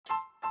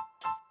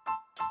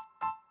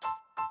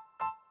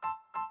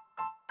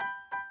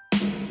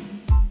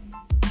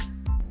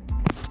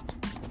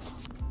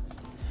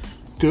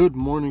Good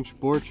morning,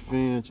 sports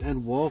fans,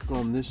 and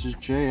welcome. This is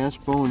Jay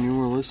Espo, and you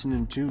are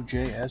listening to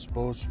Jay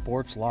Espo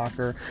Sports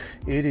Locker.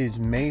 It is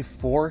May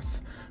 4th.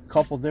 A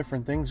couple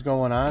different things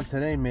going on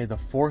today. May the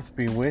 4th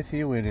be with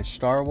you. It is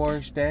Star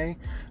Wars Day,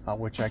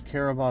 which I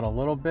care about a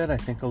little bit. I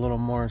think a little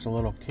more as a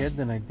little kid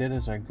than I did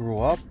as I grew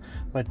up.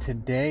 But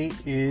today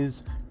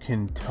is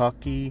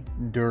Kentucky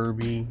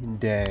Derby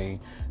Day.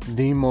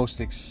 The most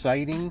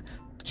exciting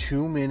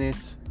 2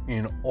 minutes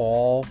in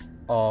all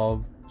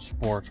of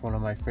sports. One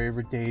of my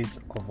favorite days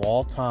of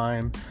all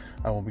time.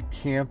 I will be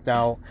camped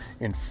out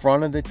in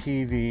front of the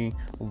TV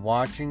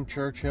watching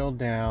Churchill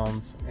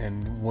Downs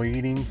and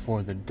waiting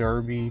for the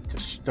Derby to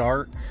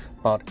start.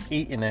 About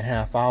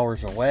 8.5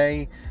 hours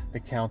away. The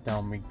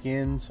countdown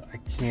begins. I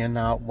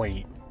cannot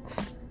wait.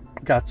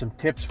 Got some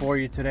tips for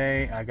you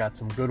today. I got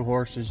some good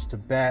horses to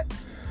bet.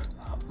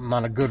 I'm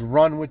on a good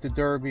run with the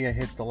Derby. I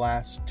hit the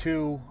last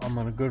two. I'm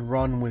on a good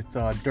run with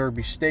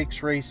Derby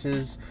Stakes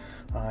races.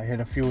 I hit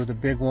a few of the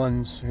big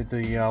ones, hit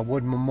the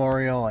Wood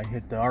Memorial, I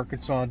hit the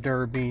Arkansas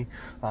Derby,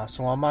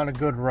 so I'm on a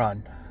good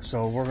run.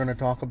 So we're going to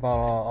talk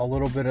about a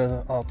little bit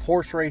of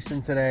horse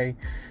racing today,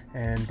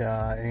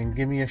 and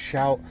give me a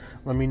shout.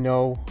 Let me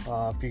know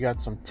if you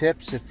got some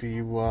tips, if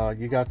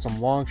you got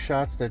some long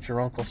shots that your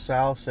Uncle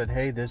Sal said,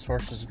 hey, this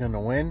horse is going to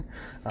win.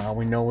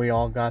 We know we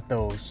all got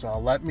those.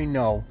 Let me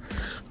know.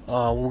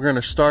 We're going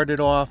to start it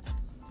off.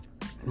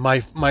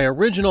 My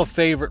original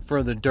favorite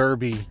for the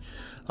Derby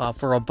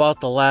for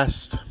about the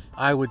last,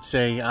 I would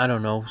say,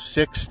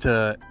 6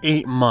 to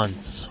 8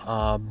 months.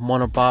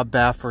 One of Bob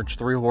Baffert's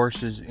 3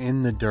 horses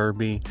in the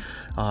Derby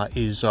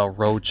is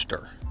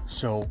Roadster.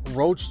 So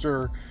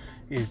Roadster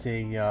is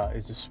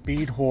a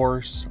speed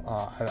horse.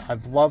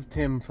 I've loved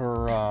him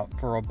for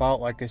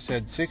about, like I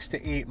said, 6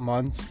 to 8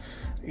 months,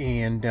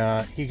 and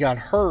he got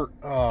hurt.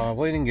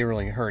 Well, he didn't get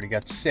really hurt. He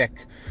got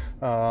sick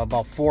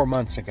about 4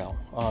 months ago.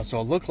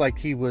 So it looked like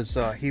he was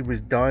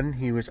done.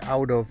 He was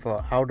out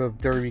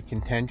of Derby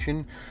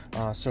contention.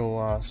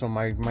 So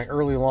my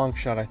early long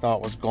shot I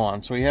thought was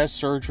gone. So he has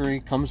surgery,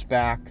 comes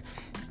back,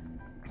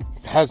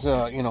 has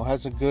a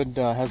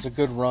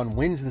good run,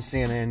 wins the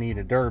Santa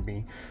Anita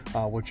Derby,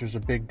 which was a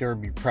big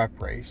Derby prep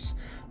race.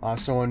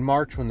 So in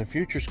March, when the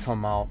futures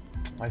come out,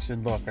 I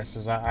said, look,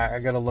 I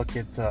gotta look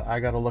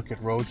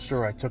at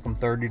Roadster. I took him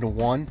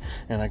 30-1,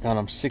 and I got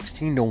him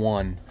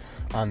 16-1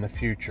 on the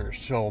futures.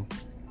 So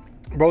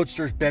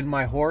Roadster's been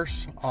my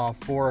horse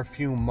for a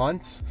few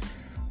months.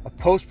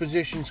 Post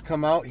positions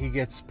come out. He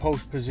gets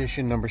post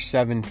position number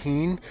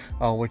 17,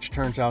 which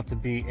turns out to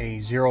be a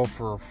 0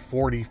 for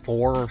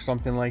 44 or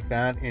something like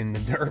that in the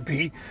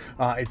Derby.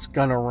 It's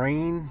gonna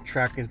rain.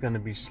 Track is gonna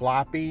be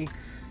sloppy.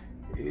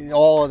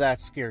 All of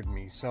that scared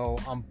me, so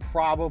I'm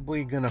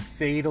probably gonna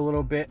fade a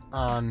little bit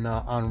on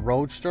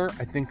Roadster.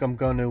 I think I'm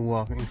going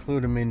to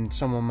include him in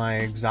some of my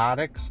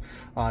exotics.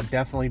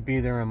 Definitely be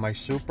there in my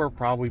super,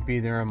 probably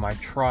be there in my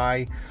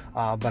try,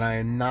 but I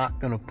am not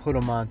going to put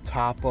him on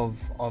top of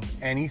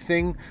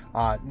anything.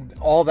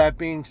 All that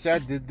being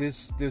said,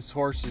 this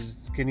horse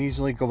can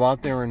easily go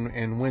out there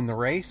and win the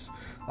race.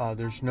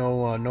 There's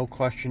no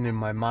question in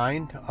my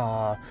mind.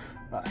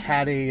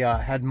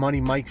 Had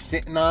Money Mike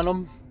sitting on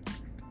him.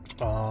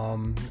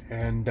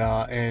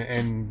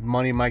 And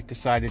Money Mike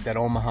decided that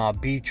Omaha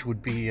Beach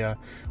would be a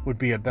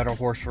better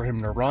horse for him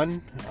to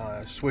run.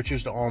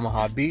 Switches to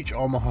Omaha Beach.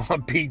 Omaha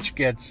Beach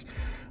gets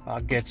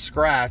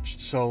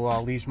scratched,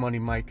 so leaves Money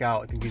Mike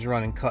out. I think he's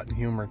running Cut and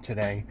Humor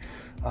today.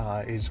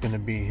 Is going to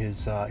be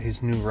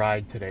his new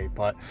ride today.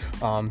 But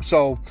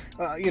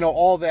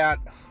all that.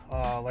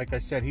 Like I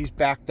said, he's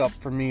backed up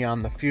for me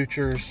on the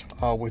futures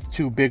with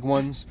 2 big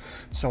ones,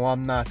 so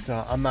I'm not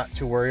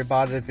too worried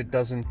about it if it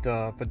doesn't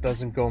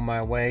go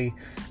my way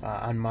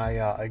on my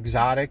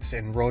exotics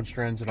and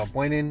Roadster ends up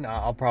winning.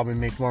 I'll probably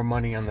make more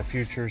money on the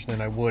futures than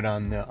I would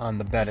on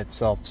the bet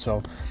itself.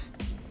 So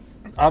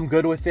I'm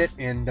good with it,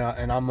 and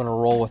I'm gonna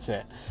roll with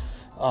it.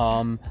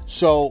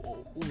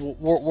 So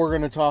we're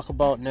gonna talk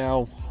about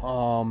now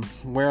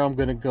where I'm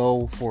gonna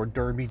go for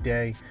Derby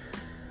Day.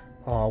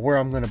 Where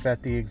I'm going to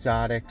bet the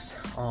exotics.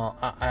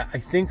 I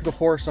think the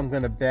horse I'm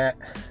going to bet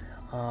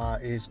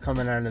is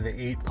coming out of the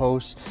 8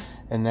 posts,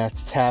 and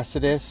that's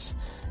Tacitus.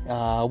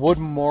 Wood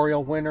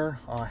Memorial winner.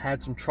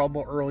 Had some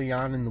trouble early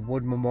on in the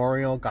Wood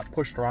Memorial. Got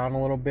pushed around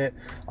a little bit,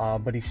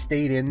 but he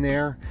stayed in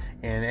there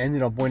and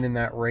ended up winning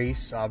that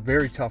race.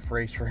 Very tough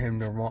race for him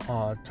to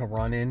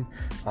run in.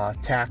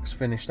 Tax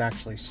finished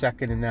actually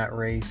second in that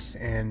race,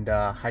 and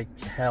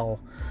Heikel,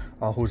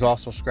 who's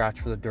also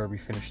scratched for the Derby,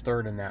 finished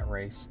third in that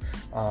race.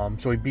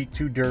 So he beat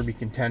 2 Derby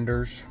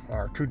contenders,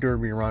 or 2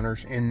 Derby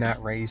runners in that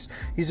race.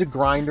 He's a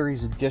grinder.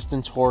 He's a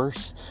distance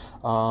horse.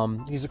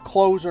 He's a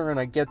closer, and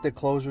I get that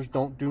closers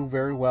don't do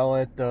very well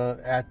at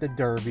the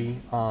Derby,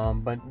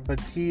 but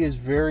he is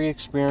very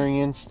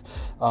experienced.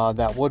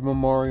 That Wood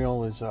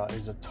Memorial is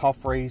a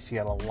tough race. He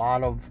had a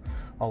lot of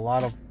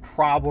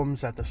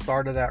problems at the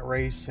start of that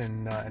race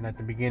and at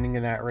the beginning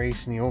of that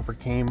race, and he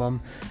overcame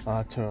them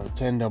to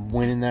end up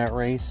winning that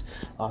race.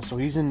 So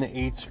he's in the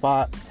 8th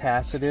spot,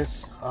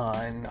 Tacitus,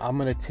 and I'm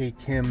going to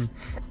take him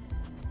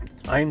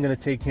I am going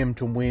to take him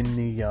to win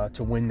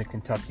the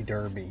Kentucky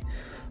Derby.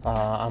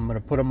 I'm going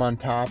to put him on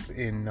top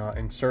in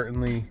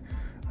certainly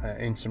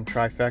in some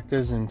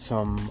trifectas and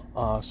some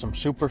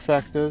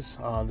superfectas.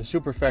 The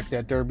superfecta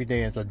at Derby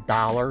Day is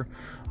 $1.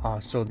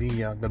 So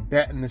the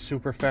bet in the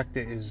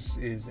superfecta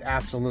is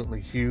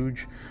absolutely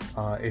huge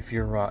if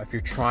you're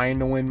trying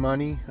to win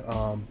money,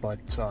 but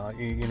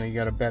you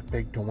got to bet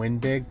big to win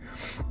big.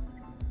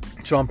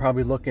 So I'm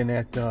probably looking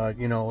at a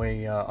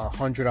 $100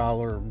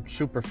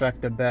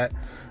 superfecta bet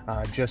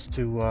just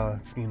to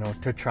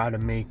try to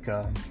make.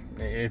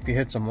 If you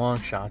hit some long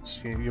shots,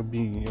 you'll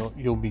be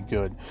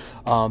good.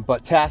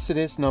 But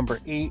Tacitus, number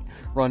 8,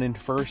 running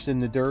first in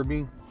the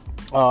Derby.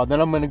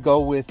 Then I'm going to go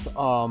with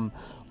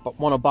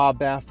one of Bob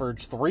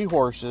Bafford's 3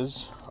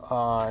 horses.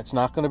 It's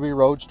not going to be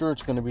Roadster.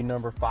 It's going to be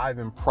number 5,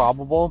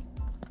 Improbable.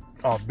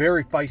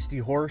 Very feisty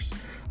horse,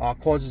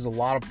 causes a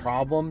lot of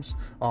problems.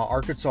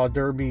 Arkansas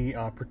Derby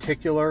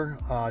particular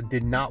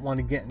did not want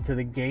to get into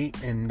the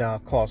gate and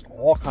caused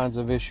all kinds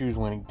of issues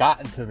when he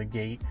got into the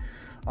gate.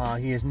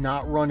 He is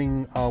not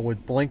running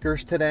with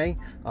blinkers today.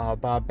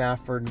 Bob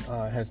Bafford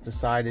has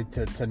decided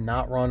to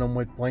not run him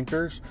with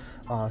blinkers.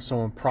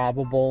 So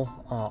Improbable,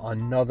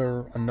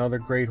 another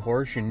great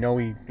horse. He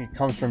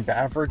comes from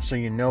Bafford, so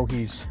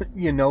he's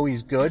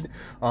good.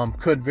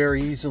 Could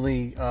very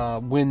easily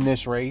win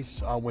this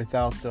race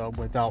without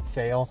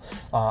fail.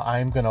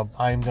 I'm gonna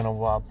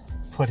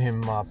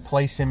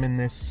place him in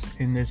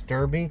this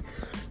Derby.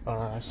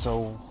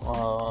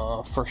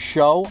 So for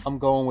show, I'm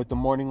going with the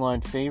morning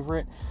line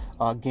favorite.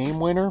 Game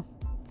Winner.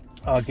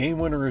 Game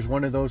Winner is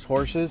one of those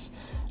horses.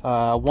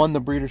 Won the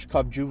Breeders'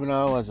 Cup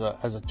Juvenile as a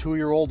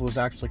 2-year-old. Was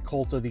actually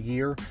Colt of the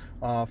Year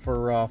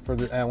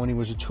when he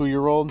was a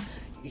 2-year-old.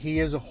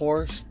 He is a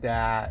horse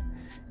that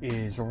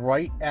is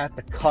right at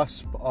the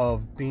cusp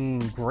of being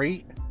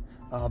great,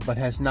 but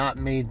has not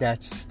made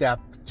that step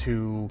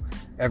to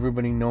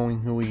everybody knowing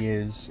who he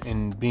is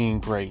and being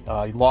great.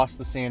 He lost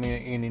the Santa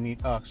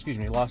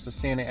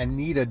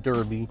Anita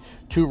Derby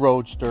to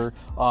Roadster.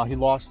 He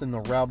lost in the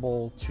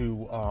Rebel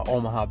to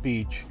Omaha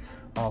Beach,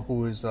 who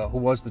was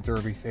the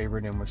Derby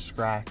favorite and was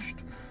scratched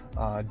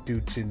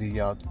due to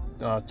the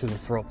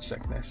throat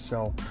sickness.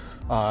 So,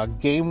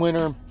 Game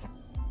Winner.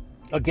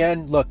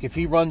 Again, look, if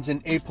he runs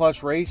an A+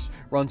 race,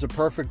 runs a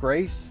perfect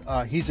race,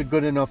 he's a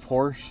good enough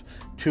horse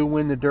to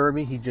win the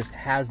Derby. He just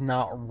has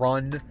not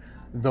run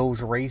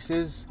those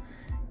races,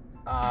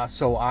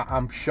 so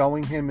I'm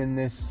showing him in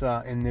this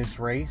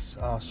race.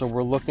 So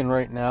we're looking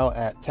right now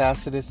at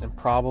Tacitus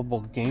Improbable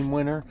Game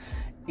Winner,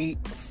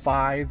 8,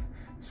 5,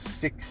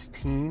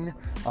 16.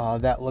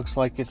 That looks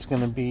like it's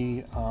going to be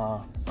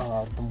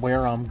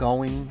where I'm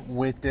going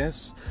with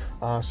this.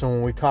 So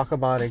when we talk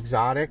about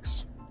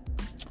exotics,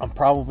 I'm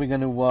probably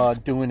going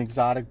to do an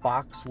exotic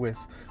box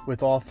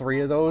with all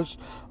 3 of those.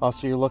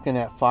 So you're looking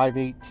at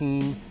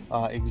 518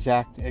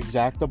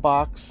 exacta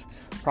box.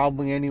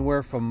 Probably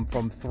anywhere from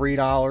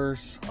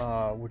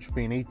 $3, which would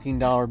be an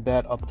 $18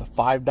 bet, up to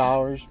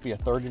 $5, be a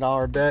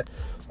 $30 bet,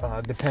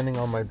 depending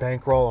on my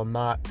bankroll. I'm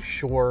not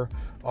sure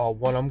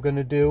what I'm going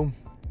to do.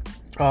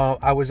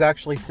 I was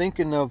actually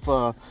thinking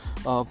of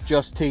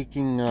just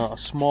taking a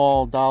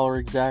small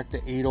dollar exacta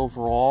 8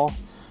 overall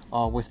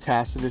with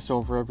Tacitus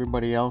over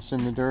everybody else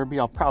in the Derby.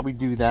 I'll probably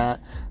do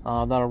that.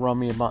 That'll run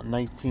me about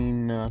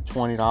 $19,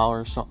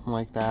 $20, something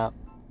like that.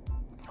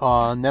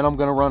 And then I'm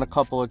going to run a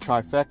couple of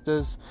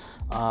trifectas.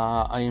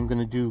 I am going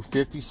to do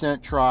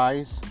 50-cent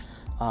tries.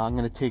 I'm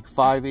going to take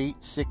 5, 8,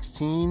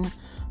 16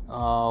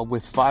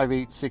 with 5,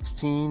 8,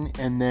 16.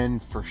 And then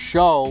for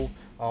show,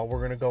 we're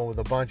going to go with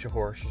a bunch of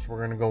horses. We're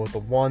going to go with the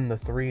 1, the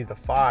 3, the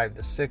 5,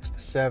 the 6, the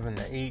 7,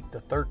 the 8, the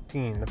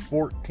 13, the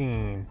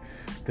 14,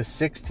 the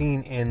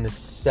 16, and the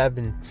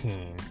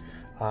 17.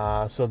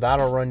 So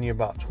that'll run you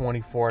about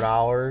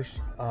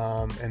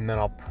 $24. And then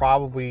I'll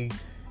probably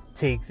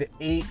take the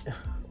 8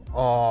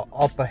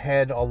 up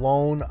ahead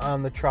alone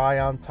on the try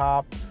on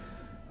top,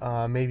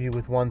 maybe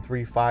with 1,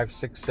 3, 5,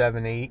 6,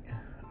 7, 8,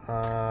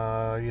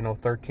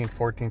 13,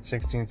 14,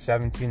 16,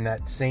 17,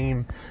 that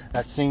same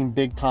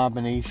big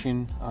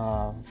combination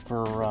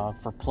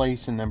for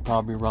place, and then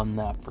probably run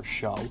that for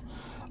show.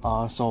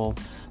 So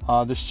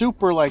the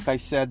super, like I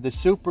said, the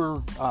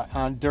super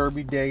on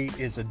Derby Day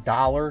is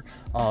 $1.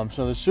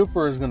 So the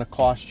super is going to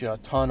cost you a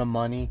ton of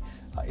money.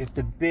 If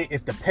the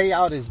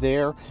payout is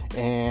there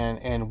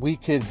and we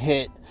could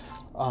hit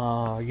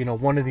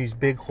one of these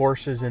big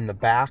horses in the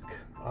back,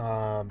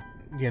 then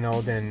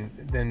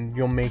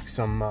you'll make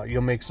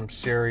some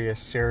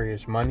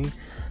serious money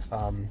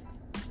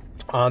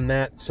on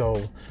that.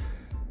 So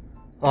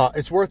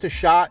it's worth a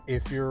shot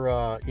if you're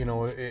a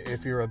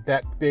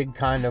bet big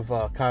kind of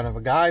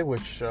a guy,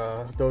 which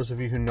those of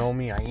you who know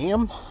me, I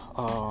am.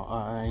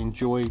 I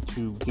enjoy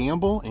to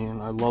gamble,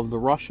 and I love the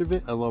rush of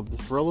it. I love the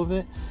thrill of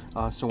it.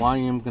 So I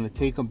am going to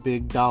take a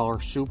big dollar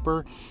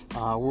super.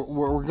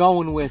 We're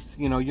going with,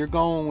 you're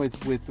going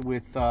with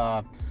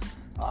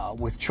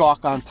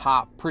chalk on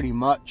top pretty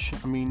much.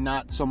 I mean,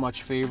 not so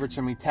much favorites.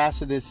 I mean,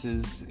 Tacitus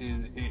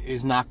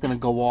is not going to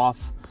go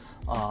off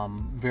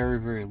very,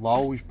 very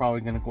low. He's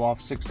probably going to go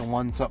off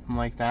 6-1, something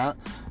like that.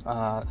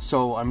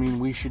 So I mean,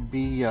 we should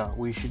be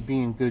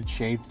in good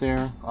shape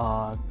there.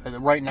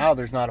 Right now,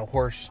 there's not a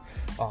horse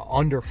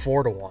under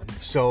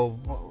 4-1. So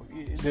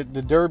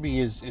the Derby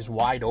is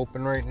wide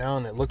open right now,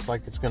 and it looks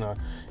like it's gonna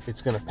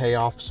pay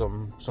off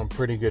some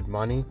pretty good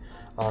money.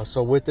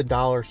 So with the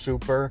dollar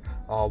super,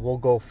 we'll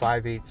go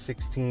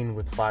 5-8-16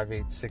 with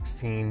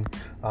 5-8-16,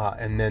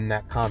 and then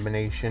that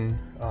combination,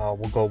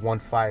 we'll go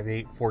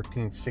 1-5-8,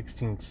 14,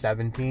 16,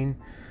 17,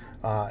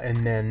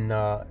 and then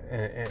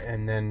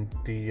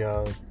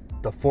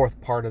the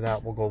fourth part of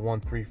that will go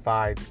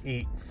 1-3-5,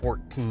 8,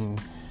 14,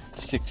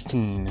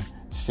 16,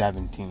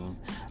 17.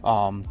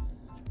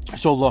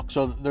 So look,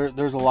 so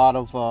there's a lot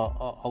of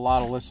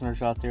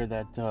listeners out there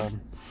that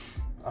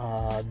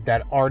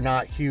are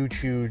not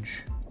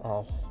huge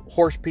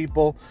horse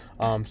people,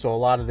 so a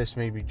lot of this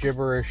may be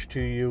gibberish to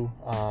you.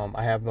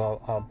 I have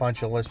a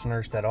bunch of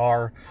listeners that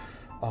are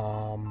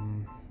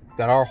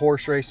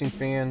horse racing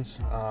fans,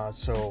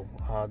 so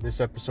this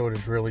episode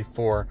is really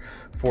for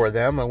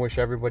them. I wish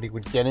everybody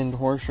would get into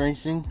horse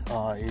racing.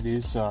 It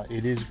is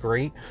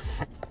great.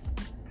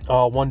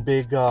 One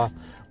big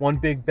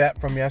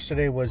bet from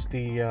yesterday was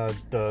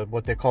the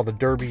what they call the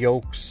Derby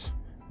Oaks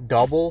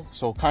double.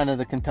 So kind of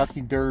the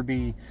Kentucky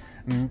Derby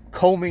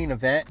co-main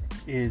event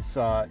is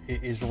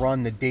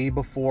run the day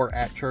before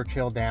at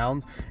Churchill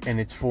Downs, and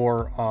it's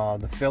for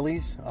the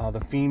fillies,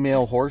 the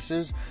female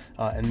horses,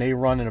 and they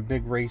run in a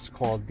big race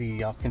called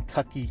the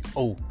Kentucky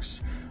Oaks.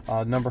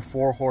 Number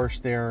 4 horse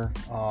there,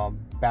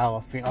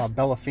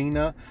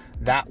 Bellafina.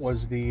 That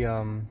was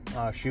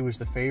she was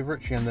the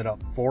favorite. She ended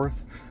up 4th.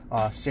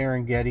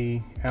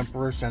 Serengeti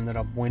Empress ended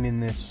up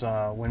winning this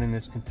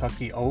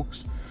Kentucky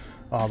Oaks.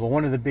 But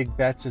one of the big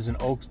bets is an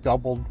Oaks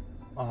an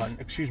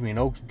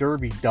Oaks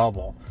Derby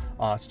double.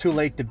 It's too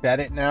late to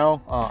bet it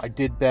now. I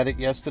did bet it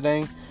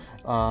yesterday.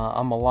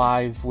 I'm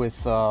alive with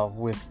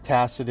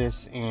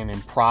Tacitus and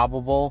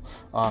Improbable,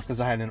 because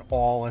I had an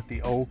all at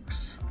the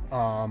Oaks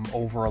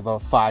over the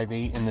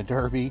 5-8 in the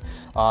Derby.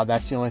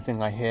 That's the only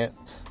thing I hit.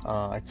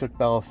 I took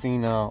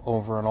Bellafina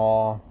over and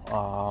all,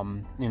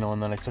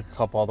 and then I took a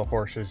couple other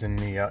horses in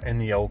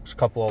the Oaks, a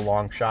couple of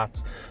long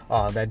shots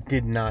that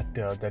did not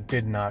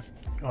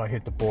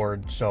hit the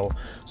board. So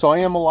I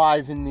am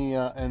alive in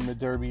the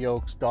Derby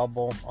Oaks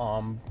double.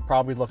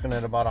 Probably looking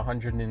at about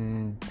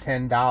 $110,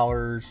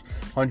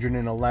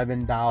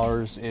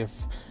 $111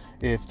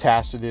 if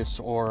Tacitus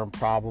or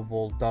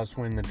Improbable does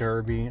win the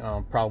Derby.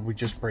 Probably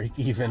just break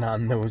even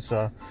on those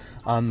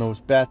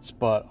bets,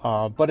 but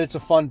it's a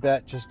fun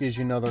bet. Just gives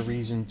you another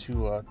reason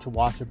to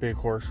watch a big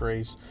horse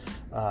race,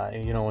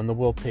 and the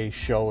Will Pace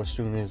show as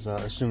soon as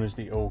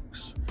the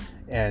Oaks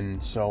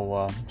end.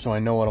 So I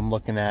know what I'm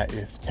looking at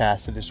if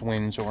Tacitus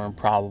wins or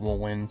Improbable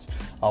wins,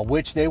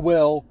 which they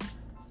will.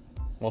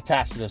 Well,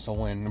 Tacitus will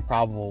win,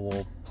 Improbable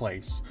will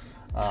place.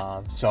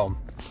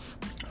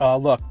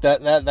 Look,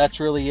 that's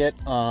really it.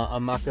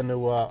 I'm not gonna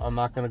go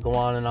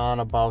on and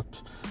on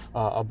about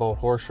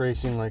horse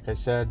racing. Like I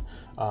said,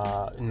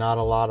 not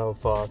a lot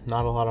of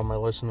my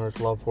listeners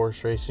love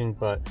horse racing,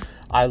 but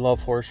I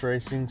love horse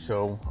racing.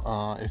 So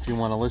if you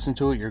want to listen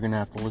to it, you're gonna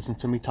have to listen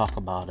to me talk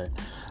about it.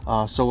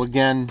 So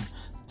again,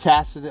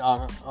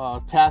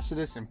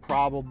 Tacitus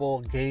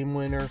Improbable game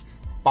winner,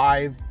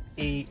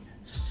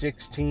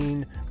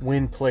 5-8-16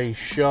 win play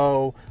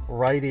show.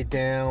 Write it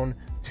down.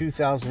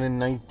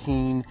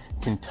 2019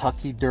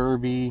 Kentucky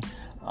Derby.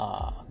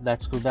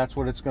 That's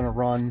what it's going to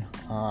run.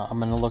 I'm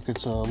going to look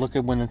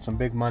at winning some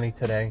big money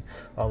today.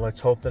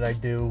 Let's hope that I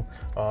do.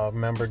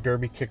 Remember,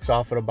 Derby kicks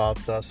off at about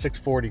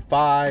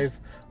 6:45.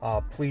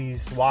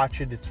 Please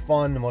watch it. It's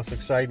fun. The most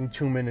exciting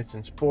 2 minutes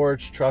in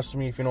sports. Trust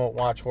me, if you don't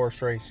watch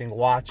horse racing,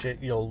 watch it.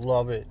 You'll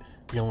love it.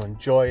 You'll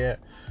enjoy it.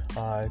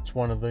 It's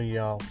one of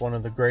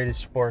the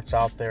greatest sports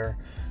out there.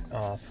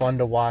 Fun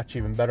to watch,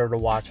 even better to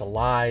watch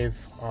live.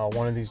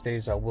 One of these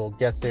days I will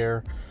get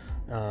there.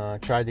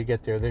 Tried to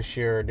get there this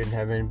year. Didn't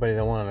have anybody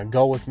that wanted to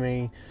go with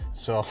me.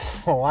 So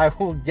I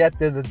will get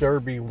to the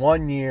Derby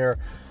one year.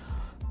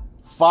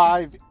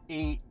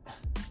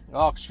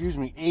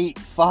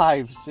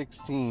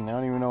 8-5-16. I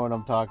don't even know what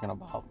I'm talking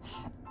about.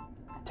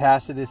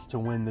 Tacitus to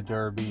win the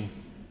Derby.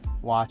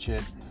 Watch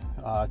it.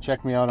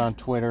 Check me out on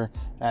Twitter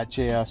at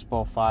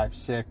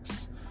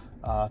JSBO56.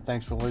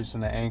 Thanks for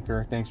listening to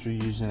Anchor. Thanks for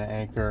using the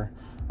Anchor.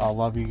 I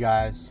love you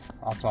guys.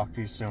 I'll talk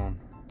to you soon.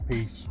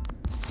 Peace.